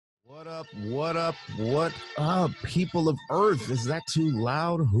What up? What up? What up, people of Earth? Is that too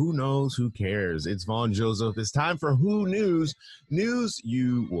loud? Who knows? Who cares? It's Vaughn Joseph. It's time for Who News. News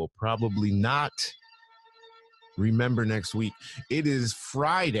you will probably not remember next week. It is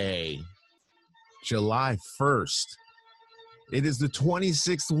Friday, July 1st. It is the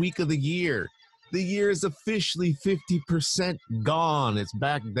 26th week of the year. The year is officially 50% gone. It's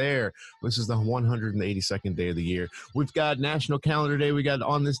back there. This is the 182nd day of the year. We've got National Calendar Day. We got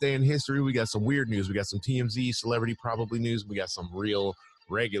On This Day in History. We got some weird news. We got some TMZ, celebrity probably news. We got some real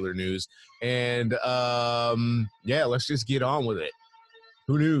regular news. And yeah, let's just get on with it.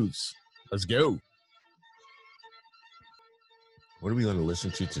 Who news? Let's go. What are we going to listen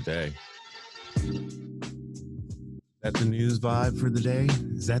to today? Is that the news vibe for the day?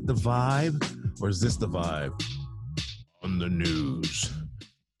 Is that the vibe? Or is this the vibe? On the news,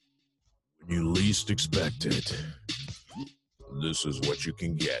 when you least expect it, this is what you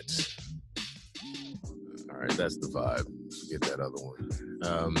can get. All right, that's the vibe. Get that other one.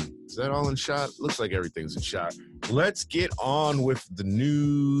 Is that all in shot? Looks like everything's in shot. Let's get on with the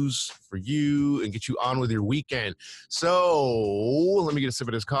news for you and get you on with your weekend. So let me get a sip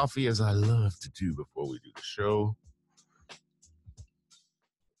of this coffee, as I love to do before we do the show.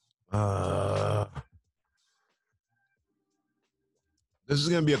 This is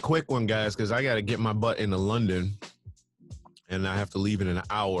going to be a quick one, guys, because I got to get my butt into London, and I have to leave in an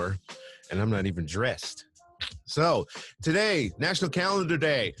hour, and I'm not even dressed. So today, National Calendar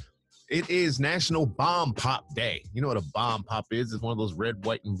Day. It is National Bomb Pop Day. You know what a bomb pop is? It's one of those red,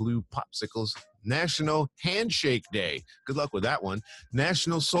 white, and blue popsicles. National Handshake Day. Good luck with that one.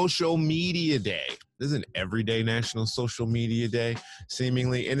 National Social Media Day. This is an everyday National Social Media Day,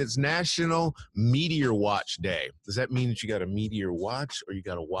 seemingly. And it's National Meteor Watch Day. Does that mean that you got a meteor watch or you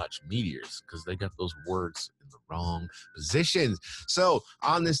got to watch meteors? Because they got those words in the wrong positions. So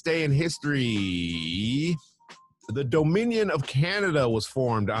on this day in history, the Dominion of Canada was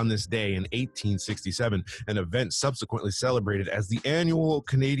formed on this day in 1867, an event subsequently celebrated as the annual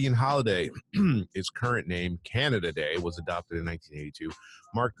Canadian holiday. Its current name, Canada Day, was adopted in 1982,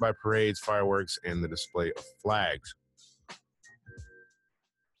 marked by parades, fireworks, and the display of flags.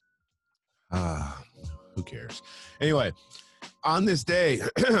 Who cares? Anyway, on this day,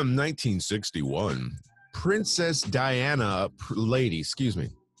 1961, Princess Diana,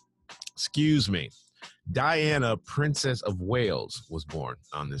 Diana, Princess of Wales, was born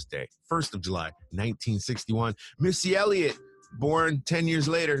on this day. 1st of July, 1961. Missy Elliott, born 10 years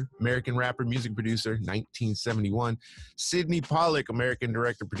later. American rapper, music producer, 1971. Sidney Pollack, American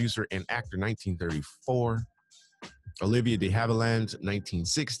director, producer, and actor, 1934. Olivia de Havilland,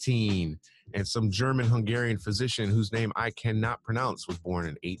 1916. And some German-Hungarian physician whose name I cannot pronounce was born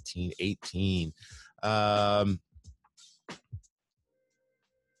in 1818.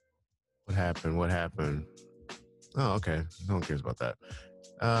 What happened? Oh, okay. No one cares about that.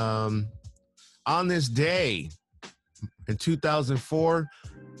 On this day, in 2004,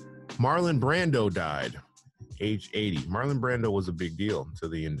 Marlon Brando died, age 80. Marlon Brando was a big deal to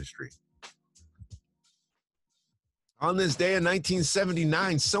the industry. On this day in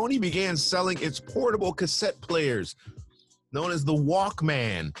 1979, Sony began selling its portable cassette players, known as the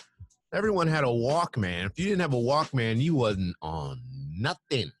Walkman. Everyone had a Walkman. If you didn't have a Walkman, you wasn't on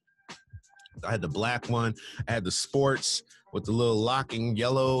nothing. I had the black one. I had the sports with the little locking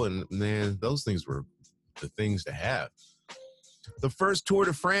yellow, and man, those things were the things to have. The first Tour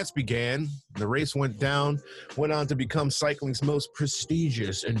de France began. The race went on to become cycling's most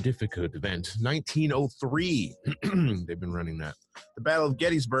prestigious and difficult event. 1903, they've been running that. The Battle of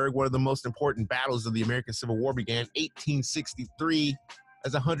Gettysburg, one of the most important battles of the American Civil War, began 1863.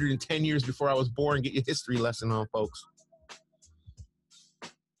 That's 110 years before I was born. Get your history lesson on, folks.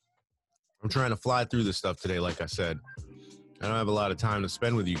 I'm trying to fly through this stuff today, like I said. I don't have a lot of time to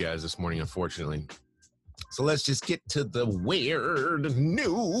spend with you guys this morning, unfortunately. So let's just get to the weird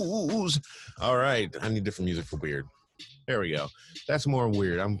news. All right. I need different music for weird. There we go. That's more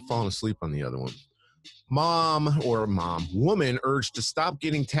weird. I'm falling asleep on the other one. Woman urged to stop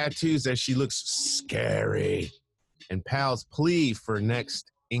getting tattoos as she looks scary. And pals plea for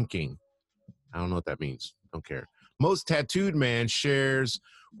next inking. I don't know what that means. Don't care. Most tattooed man shares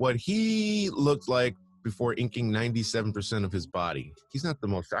what he looked like before inking 97% of his body. He's not the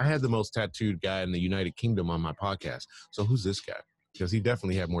most. I had the most tattooed guy in the United Kingdom on my podcast. So who's this guy? Because he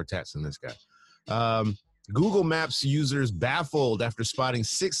definitely had more tats than this guy. Google Maps users baffled after spotting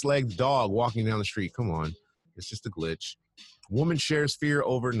six-legged dog walking down the street. Come on. It's just a glitch. Woman shares fear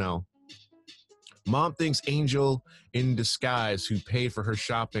over no. Mom thinks angel in disguise who paid for her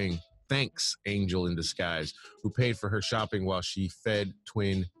shopping thanks angel in disguise who paid for her shopping while she fed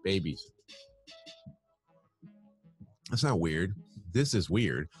twin babies. That's not weird. This is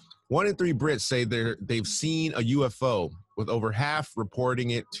weird. 1 in 3 Brits say they've seen a UFO, with over half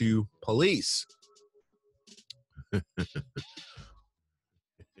reporting it to police.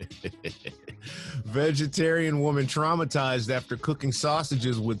 Vegetarian woman traumatized after cooking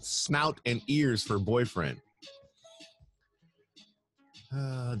sausages with snout and ears for boyfriend.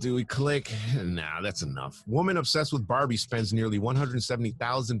 Do we click? Nah, that's enough. Woman obsessed with Barbie spends nearly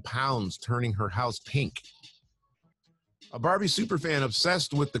 170,000 pounds turning her house pink. A Barbie superfan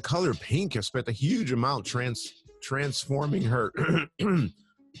obsessed with the color pink has spent a huge amount transforming her.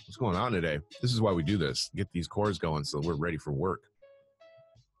 What's going on today? This is why we do this. Get these cores going so we're ready for work.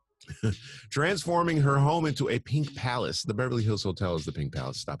 Transforming her home into a pink palace. The Beverly Hills Hotel is the pink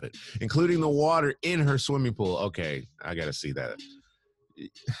palace. Stop it. Including the water in her swimming pool. Okay, I gotta see that.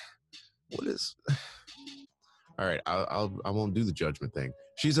 What is? All right, I won't do the judgment thing.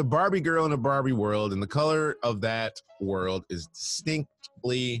 She's a Barbie girl in a Barbie world, and the color of that world is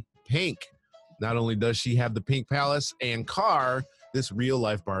distinctly pink. Not only does she have the pink palace and car, this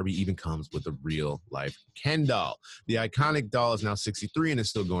real-life Barbie even comes with a real-life Ken doll. The iconic doll is now 63 and is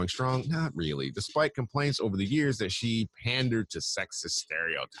still going strong. Not really, despite complaints over the years that she pandered to sexist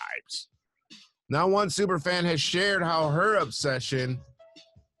stereotypes. Now, one superfan has shared how her obsession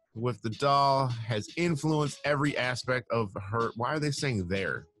with the doll has influenced every aspect of her. Why are they saying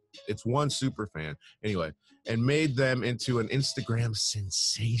there? It's one superfan. Anyway, and made them into an Instagram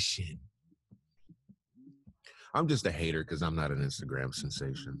sensation. I'm just a hater because I'm not an Instagram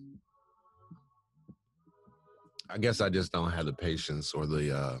sensation. I guess I just don't have the patience or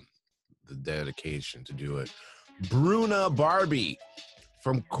the dedication to do it. Bruna Barbie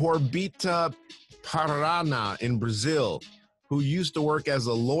from Corbita, Paraná in Brazil, who used to work as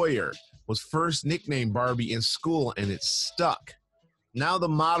a lawyer, was first nicknamed Barbie in school, and it stuck. Now the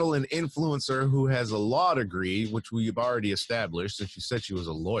model and influencer who has a law degree, which we've already established since she said she was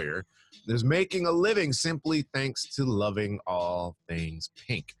a lawyer, is making a living simply thanks to loving all things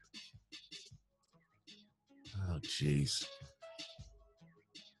pink. Oh, jeez.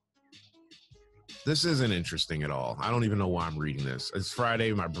 This isn't interesting at all. I don't even know why I'm reading this. It's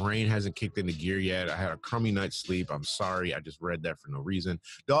Friday. My brain hasn't kicked into gear yet. I had a crummy night's sleep. I'm sorry. I just read that for no reason.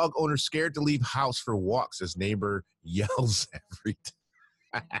 Dog owner scared to leave house for walks as neighbor yells every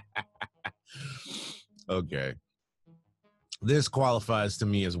time. Okay. This qualifies to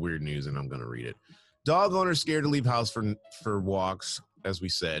me as weird news, and I'm going to read it. Dog owner scared to leave house for walks, as we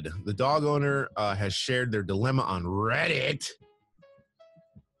said. The dog owner has shared their dilemma on Reddit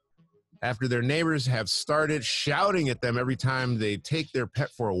after their neighbors have started shouting at them every time they take their pet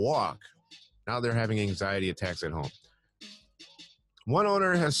for a walk. Now they're having anxiety attacks at home. One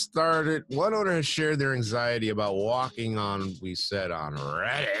owner has shared their anxiety about walking on, we said, on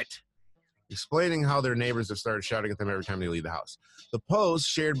Reddit, explaining how their neighbors have started shouting at them every time they leave the house. The post,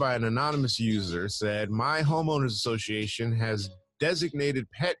 shared by an anonymous user, said, "My homeowners association has designated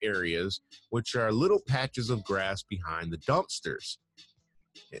pet areas, which are little patches of grass behind the dumpsters.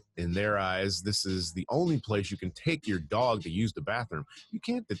 In their eyes, this is the only place you can take your dog to use the bathroom. You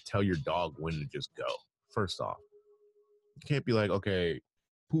can't tell your dog when to just go, first off. You can't be like, okay,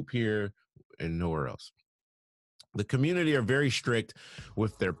 poop here and nowhere else. The community are very strict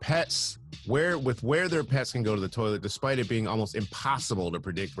with their pets, where their pets can go to the toilet, despite it being almost impossible to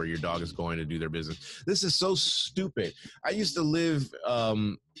predict where your dog is going to do their business." This is so stupid. I used to live,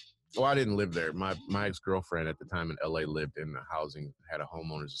 well, I didn't live there. My ex-girlfriend at the time in LA lived in the housing, had a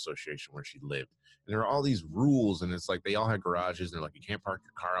homeowners association where she lived. And there are all these rules, and it's like they all had garages, and they're like, you can't park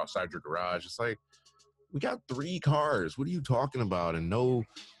your car outside your garage. It's like, we got 3 cars. What are you talking about? And no,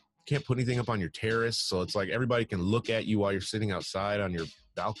 can't put anything up on your terrace. So it's like everybody can look at you while you're sitting outside on your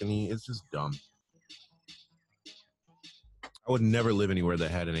balcony. It's just dumb. I would never live anywhere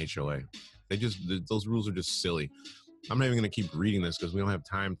that had an HOA. Those rules are just silly. I'm not even going to keep reading this because we don't have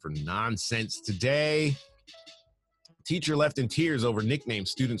time for nonsense today. Teacher left in tears over nickname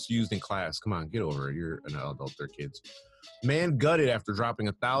students used in class. Come on, get over it. You're an adult, they're kids. Man gutted after dropping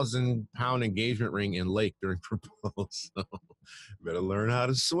a 1,000-pound engagement ring in lake during proposal. Better learn how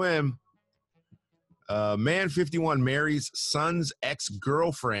to swim. Man 51 marries son's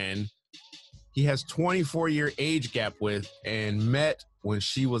ex-girlfriend he has 24-year age gap with and met when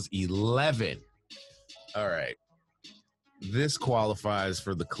she was 11. All right. This qualifies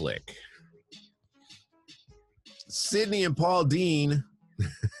for the click. Sydney and Paul Dean.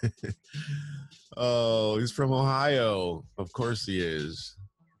 Oh, he's from Ohio. Of course he is.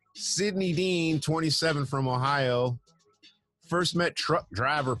 Sydney Dean, 27, from Ohio, First met truck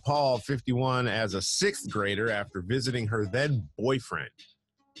driver Paul, 51, as a sixth grader after visiting her then boyfriend.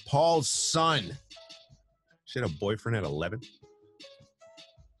 Paul's son. She had a boyfriend at 11.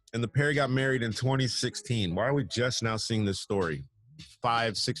 And the pair got married in 2016. Why are we just now seeing this story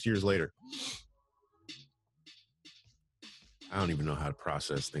 5-6 years later? I don't even know how to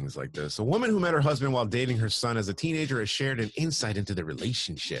process things like this. A woman who met her husband while dating her son as a teenager has shared an insight into the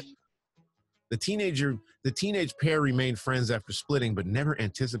relationship. The teenage pair remained friends after splitting, but never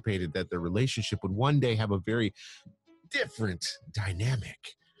anticipated that their relationship would one day have a very different dynamic.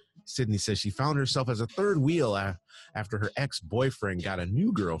 Sydney says she found herself as a third wheel after her ex-boyfriend got a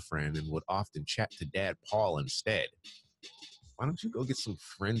new girlfriend and would often chat to dad Paul instead. Why don't you go get some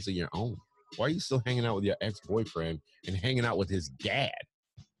friends of your own? Why are you still hanging out with your ex-boyfriend and hanging out with his dad?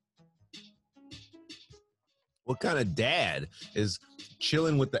 What kind of dad is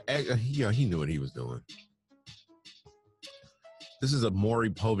chilling with the ex? He knew what he was doing. This is a Maury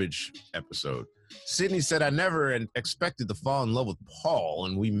Povich episode. Sydney said, I never expected to fall in love with Paul,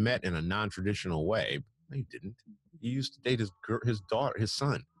 and we met in a non-traditional way. No, you didn't. You used to date his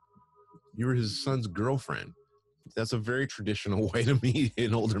son. You were his son's girlfriend. That's a very traditional way to meet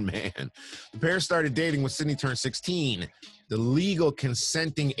an older man. The pair started dating when Sydney turned 16, the legal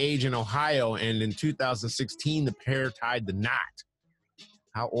consenting age in Ohio, and in 2016, the pair tied the knot.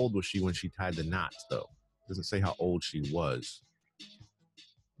 How old was she when she tied the knot, though? It doesn't say how old she was.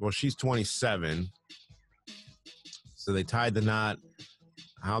 Well, she's 27. So they tied the knot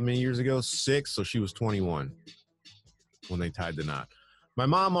how many years ago? 6. So she was 21 when they tied the knot. My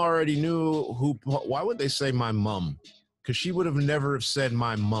mom already knew why would they say my mom? Because she would have never have said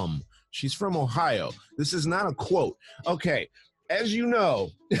my mom. She's from Ohio. This is not a quote. Okay, as you know,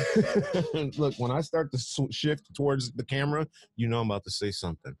 look, when I start to shift towards the camera, you know I'm about to say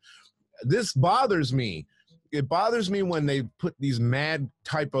something. This bothers me. It bothers me when they put these mad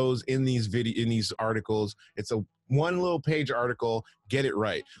typos in these articles. It's a one little page article. Get it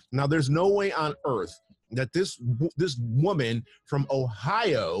right. Now, there's no way on earth that this woman from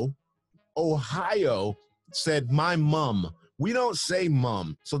Ohio said my mom. We don't say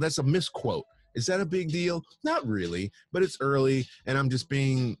mom, so that's a misquote. Is that a big deal? Not really, but it's early, and I'm just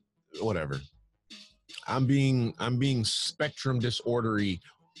being whatever. I'm being spectrum disorderly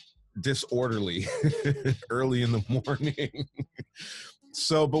early in the morning.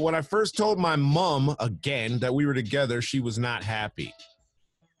 So, but when I first told my mom again that we were together, she was not happy.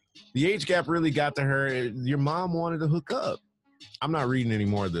 The age gap really got to her. Your mom wanted to hook up. I'm not reading any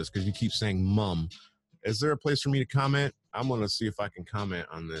more of this because you keep saying mom. Is there a place for me to comment? I'm going to see if I can comment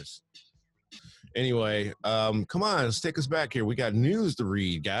on this. Anyway, come on, let's take us back here. We got news to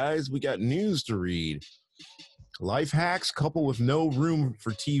read, guys. We got news to read. Life hacks, couple with no room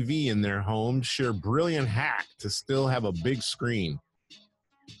for TV in their home share brilliant hack to still have a big screen.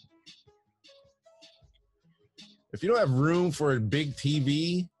 If you don't have room for a big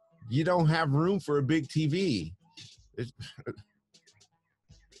TV, you don't have room for a big TV. I'm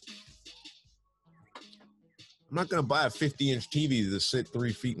not going to buy a 50-inch TV to sit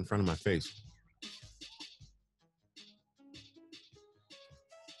 3 feet in front of my face.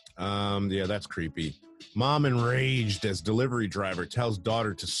 Yeah, that's creepy. Mom enraged as delivery driver tells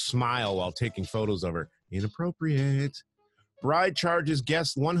daughter to smile while taking photos of her. Inappropriate. Bride charges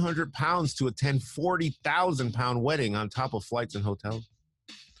guests 100 pounds to attend 40,000-pound wedding on top of flights and hotels.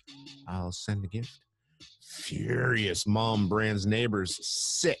 I'll send a gift. Furious mom brands neighbors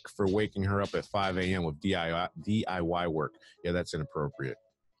sick for waking her up at 5 a.m. with DIY work. Yeah, that's inappropriate.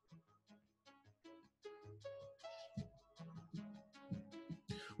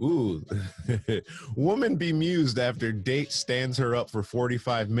 Ooh. Woman bemused after date stands her up for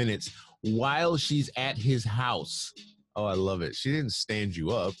 45 minutes while she's at his house. Oh, I love it. She didn't stand you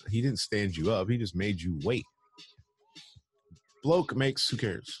up. He didn't stand you up. He just made you wait. Bloke makes, who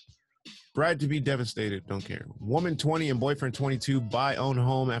cares? Bride to be devastated, don't care. Woman 20 and boyfriend 22 buy own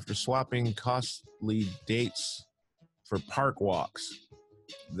home after swapping costly dates for park walks.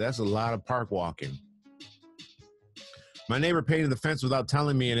 That's a lot of park walking. My neighbor painted the fence without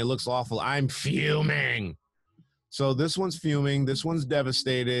telling me, and it looks awful. I'm fuming. So this one's fuming. This one's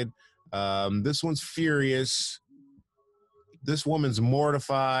devastated. This one's furious. This woman's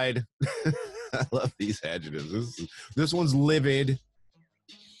mortified. I love these adjectives. This one's livid.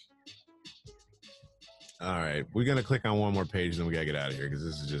 All right, we're gonna click on one more page, then we gotta get out of here because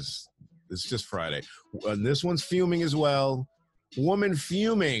it's just Friday. This one's fuming as well. Woman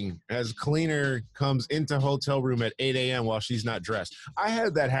fuming as cleaner comes into hotel room at 8 a.m. while she's not dressed. I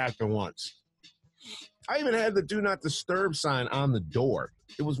had that happen once. I even had the do not disturb sign on the door.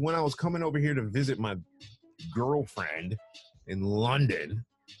 It was when I was coming over here to visit my girlfriend, in London.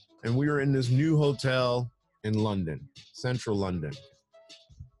 And we were in this new hotel in London, central London.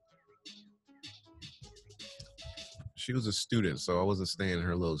 She was a student, so I wasn't staying in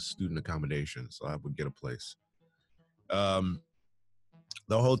her little student accommodation, so I would get a place. The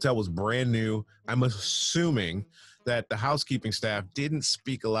hotel was brand new. I'm assuming that the housekeeping staff didn't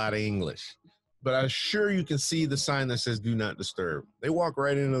speak a lot of English, but I'm sure you can see the sign that says "Do Not Disturb." They walk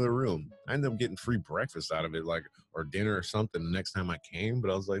right into the room. I ended up getting free breakfast out of it, or dinner or something the next time I came,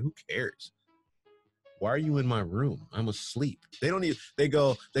 but I was like, who cares? Why are you in my room? I'm asleep. They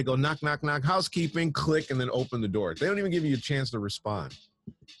go knock, knock, knock, housekeeping, click, and then open the door. They don't even give you a chance to respond.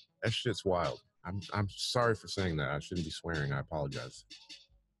 That shit's wild. I'm sorry for saying that. I shouldn't be swearing. I apologize.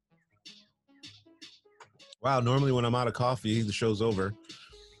 Wow, normally when I'm out of coffee, the show's over.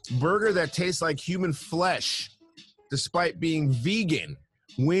 Burger that tastes like human flesh, despite being vegan,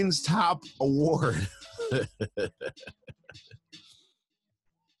 wins top award.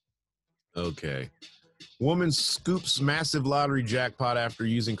 Okay. Woman scoops massive lottery jackpot after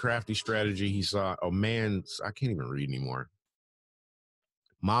using crafty strategy. He saw, oh man, I can't even read anymore.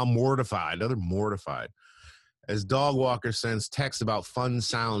 Mom mortified, another mortified. As dog walker sends text about fun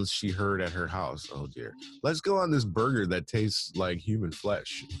sounds she heard at her house. Oh dear. Let's go on this burger that tastes like human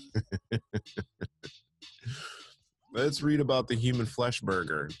flesh. Let's read about the human flesh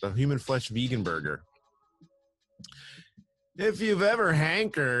burger, the human flesh vegan burger. If you've ever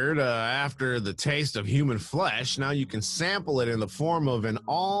hankered after the taste of human flesh, now you can sample it in the form of an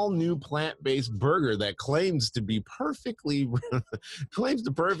all-new plant-based burger that claims to perfectly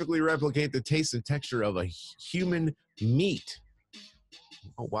replicate the taste and texture of a human meat.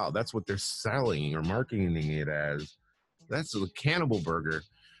 Oh wow, that's what they're selling or marketing it as. That's a cannibal burger.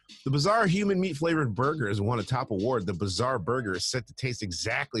 The bizarre human meat flavored burger has won a top award. The bizarre burger is set to taste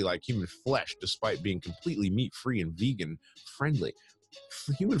exactly like human flesh, despite being completely meat-free and vegan-friendly.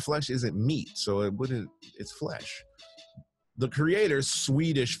 Human flesh isn't meat, so it's flesh. The creator,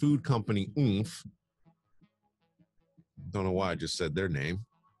 Swedish food company Umf, don't know why I just said their name,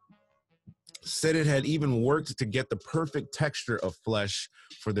 said it had even worked to get the perfect texture of flesh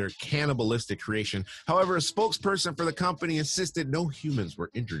for their cannibalistic creation. However, a spokesperson for the company insisted no humans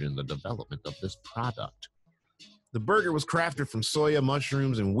were injured in the development of this product. The burger was crafted from soya,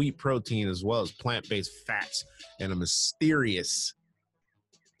 mushrooms, and wheat protein, as well as plant-based fats and a mysterious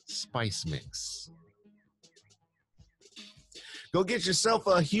spice mix. Go get yourself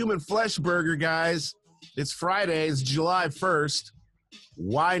a human flesh burger, guys. It's Friday. It's July 1st.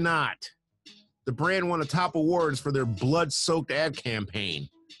 Why not? The brand won a top awards for their blood-soaked ad campaign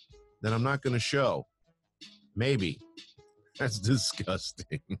that I'm not going to show. Maybe. That's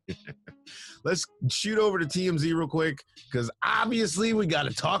disgusting. Let's shoot over to TMZ real quick, because obviously we got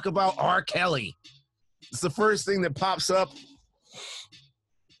to talk about R. Kelly. It's the first thing that pops up.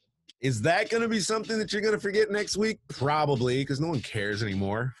 Is that going to be something that you're going to forget next week? Probably, because no one cares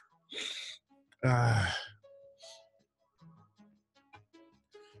anymore.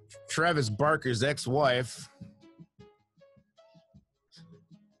 Travis Barker's ex-wife.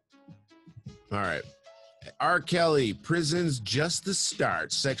 All right. R. Kelly, prison's just the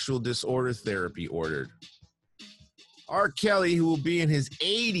start. Sexual disorder therapy ordered. R. Kelly, who will be in his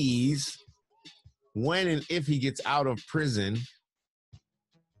 80s when and if he gets out of prison.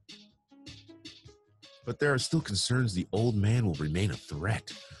 But there are still concerns the old man will remain a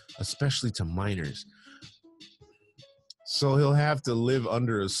threat, especially to minors. So he'll have to live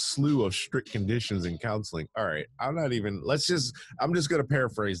under a slew of strict conditions and counseling. All right, I'm just going to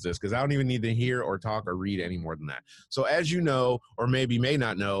paraphrase this because I don't even need to hear or talk or read any more than that. So as you know, or maybe may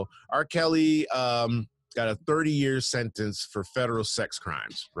not know, R. Kelly got a 30-year sentence for federal sex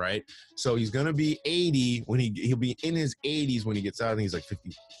crimes, right? So he's going to be 80 when he'll be in his 80s when he gets out, and he's like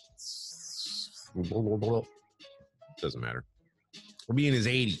 50. Doesn't matter. He'll be in his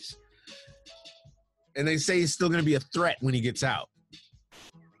 80s. And they say he's still going to be a threat when he gets out.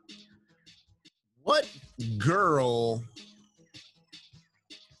 What girl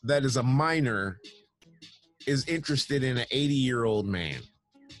that is a minor is interested in an 80-year-old man?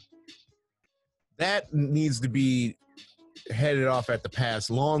 That needs to be headed off at the pass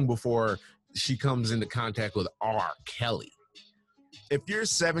long before she comes into contact with R. Kelly. If you're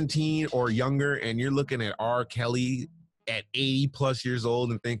 17 or younger and you're looking at R. Kelly at 80 plus years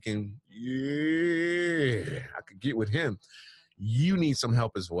old and thinking, yeah, I could get with him, you need some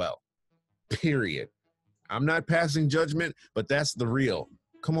help as well. Period. I'm not passing judgment, but that's the real.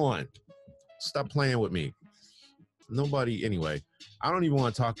 Come on. Stop playing with me. Nobody, anyway. I don't even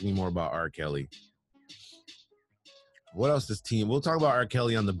want to talk anymore about R. Kelly. What else we'll talk about R.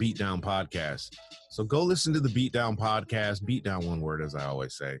 Kelly on the Beatdown podcast. So go listen to the Beatdown podcast. Beatdown, one word, as I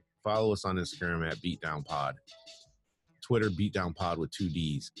always say. Follow us on Instagram at BeatdownPod. Twitter, BeatdownPod with 2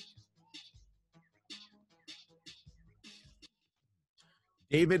 Ds.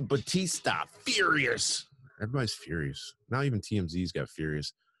 David Bautista, furious. Everybody's furious. Now even TMZ's got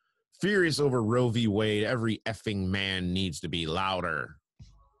furious. Furious over Roe v. Wade. Every effing man needs to be louder.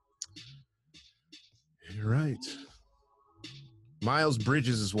 You're right. Miles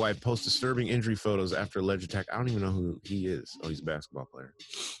Bridges' wife posts disturbing injury photos after alleged attack. I don't even know who he is. Oh, he's a basketball player.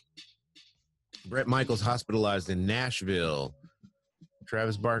 Brett Michaels hospitalized in Nashville.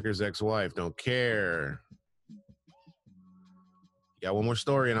 Travis Barker's ex-wife, don't care. Got one more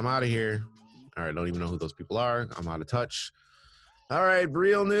story and I'm out of here. All right, don't even know who those people are. I'm out of touch. All right,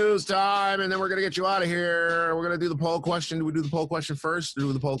 real news time, and then we're going to get you out of here. We're going to do the poll question. Do we do the poll question first or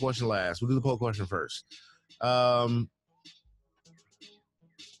do the poll question last? We'll do the poll question first.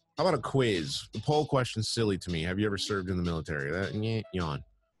 How about a quiz? The poll question's silly to me. Have you ever served in the military? Yawn.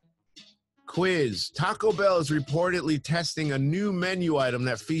 Quiz. Taco Bell is reportedly testing a new menu item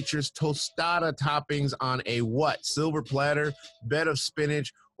that features tostada toppings on a what? Silver platter, bed of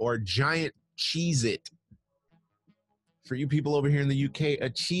spinach, or giant Cheez-It? For you people over here in the UK,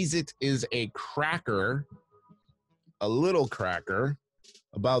 a Cheez-It is a cracker, a little cracker,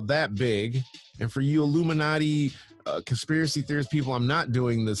 about that big. And for you Illuminati conspiracy theorist people, I'm not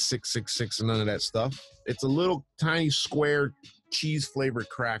doing the 666 and none of that stuff. It's a little tiny square cheese-flavored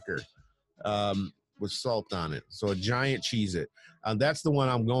cracker. With salt on it. So a giant Cheez-It. That's the one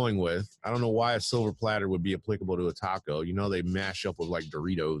I'm going with. I don't know why a silver platter would be applicable to a taco. You know, they mash up with like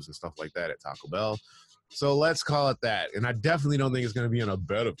Doritos and stuff like that at Taco Bell. So let's call it that. And I definitely don't think it's going to be on a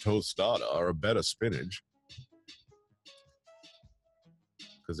bed of tostada or a bed of spinach,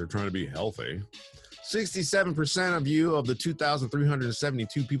 because they're trying to be healthy. 67% of you, of the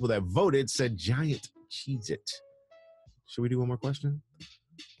 2,372 people that voted, said giant Cheez-It. Should we do one more question?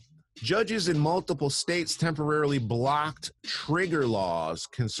 Judges in multiple states temporarily blocked trigger laws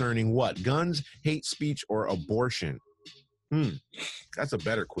concerning what? Guns, hate speech, or abortion? That's a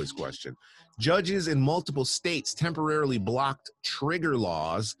better quiz question. Judges in multiple states temporarily blocked trigger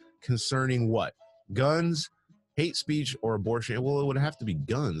laws concerning what? Guns, hate speech, or abortion? Well, it would have to be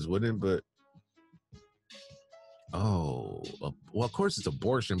guns, wouldn't it? But, well, of course it's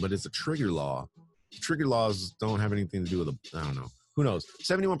abortion, but it's a trigger law. Trigger laws don't have anything to do with I don't know. Who knows?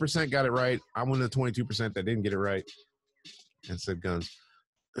 71% got it right. I'm one of the 22% that didn't get it right and said guns.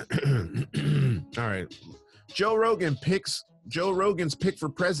 All right. Joe Rogan's pick for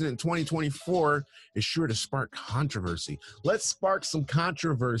president in 2024 is sure to spark controversy. Let's spark some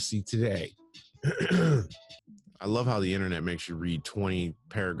controversy today. I love how the internet makes you read 20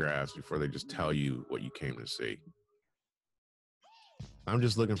 paragraphs before they just tell you what you came to see. I'm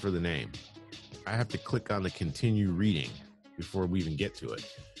just looking for the name. I have to click on the continue reading before we even get to it.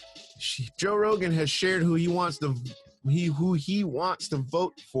 Joe Rogan has shared who he wants to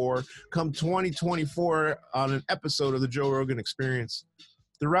vote for come 2024 on an episode of the Joe Rogan Experience.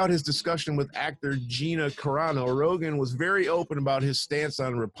 Throughout his discussion with actor Gina Carano, Rogan was very open about his stance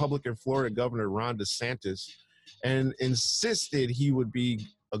on Republican Florida Governor Ron DeSantis and insisted he would be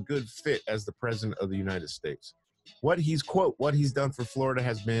a good fit as the president of the United States. What he's done for Florida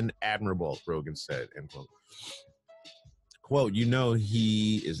has been admirable, Rogan said, end quote. Quote, you know,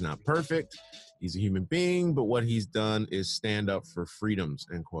 he is not perfect. He's a human being, but what he's done is stand up for freedoms,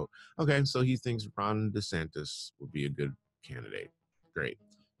 end quote. Okay, so he thinks Ron DeSantis would be a good candidate. Great.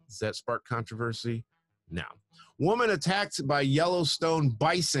 Does that spark controversy? No. Woman attacked by Yellowstone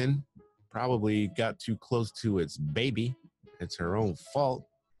bison, probably got too close to its baby. It's her own fault.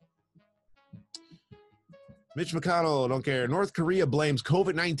 Mitch McConnell, don't care. North Korea blames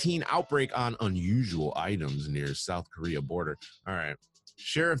COVID-19 outbreak on unusual items near South Korea border. All right.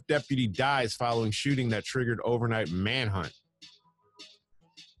 Sheriff deputy dies following shooting that triggered overnight manhunt.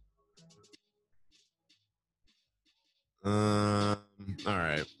 All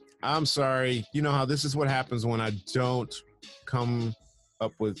right. I'm sorry. You know how this is what happens when I don't come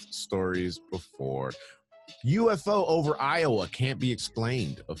up with stories before. UFO over Iowa can't be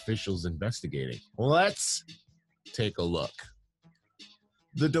explained. Officials investigating. Let's take a look.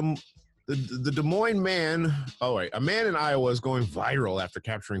 The Des Moines man, a man in Iowa is going viral after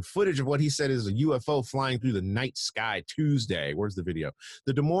capturing footage of what he said is a UFO flying through the night sky Tuesday. Where's the video?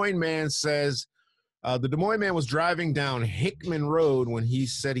 The Des Moines man says, the Des Moines man was driving down Hickman Road when he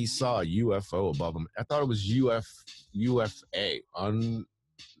said he saw a UFO above him. I thought it was UFA,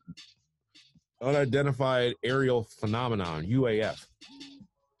 unidentified aerial phenomenon, UAF.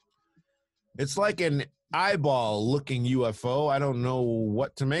 It's like an eyeball-looking UFO. I don't know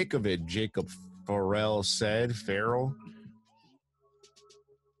what to make of it, Jacob Farrell.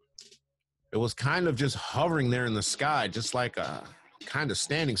 It was kind of just hovering there in the sky, just like kind of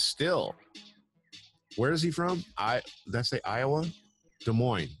standing still. Where is he from? Did I say Iowa? Des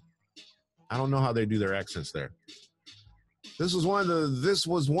Moines. I don't know how they do their accents there. This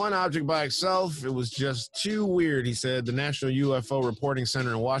was one object by itself. It was just too weird, he said. The National UFO Reporting Center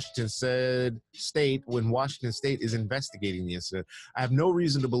in Washington State, when Washington State is investigating the incident, I have no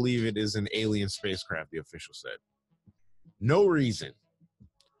reason to believe it is an alien spacecraft, the official said. No reason.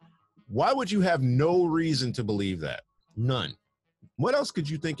 Why would you have no reason to believe that? None. What else could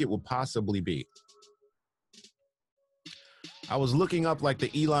you think it would possibly be? I was looking up like the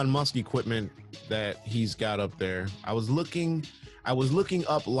Elon Musk equipment that he's got up there. I was looking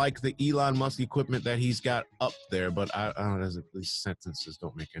up like the Elon Musk equipment that he's got up there, but I don't know, these sentences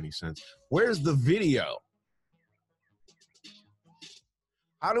don't make any sense. Where's the video?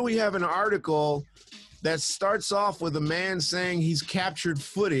 How do we have an article that starts off with a man saying he's captured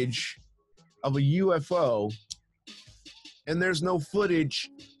footage of a UFO and there's no footage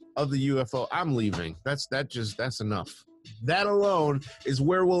of the UFO? I'm leaving. That's enough. That alone is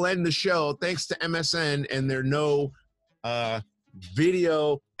where we'll end the show, thanks to MSN and their no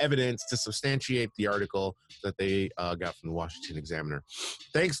video evidence to substantiate the article that they got from the Washington Examiner.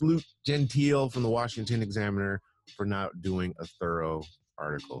 Thanks, Luke Gentile from the Washington Examiner, for not doing a thorough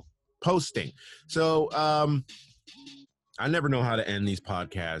article posting. So I never know how to end these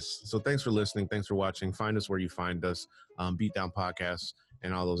podcasts. So thanks for listening. Thanks for watching. Find us where you find us. Beatdown Podcasts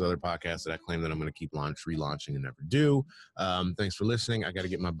and all those other podcasts that I claim that I'm going to keep relaunching and never do. Thanks for listening. I got to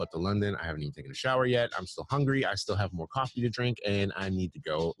get my butt to London. I haven't even taken a shower yet. I'm still hungry. I still have more coffee to drink, and I need to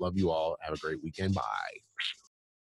go. Love you all. Have a great weekend. Bye.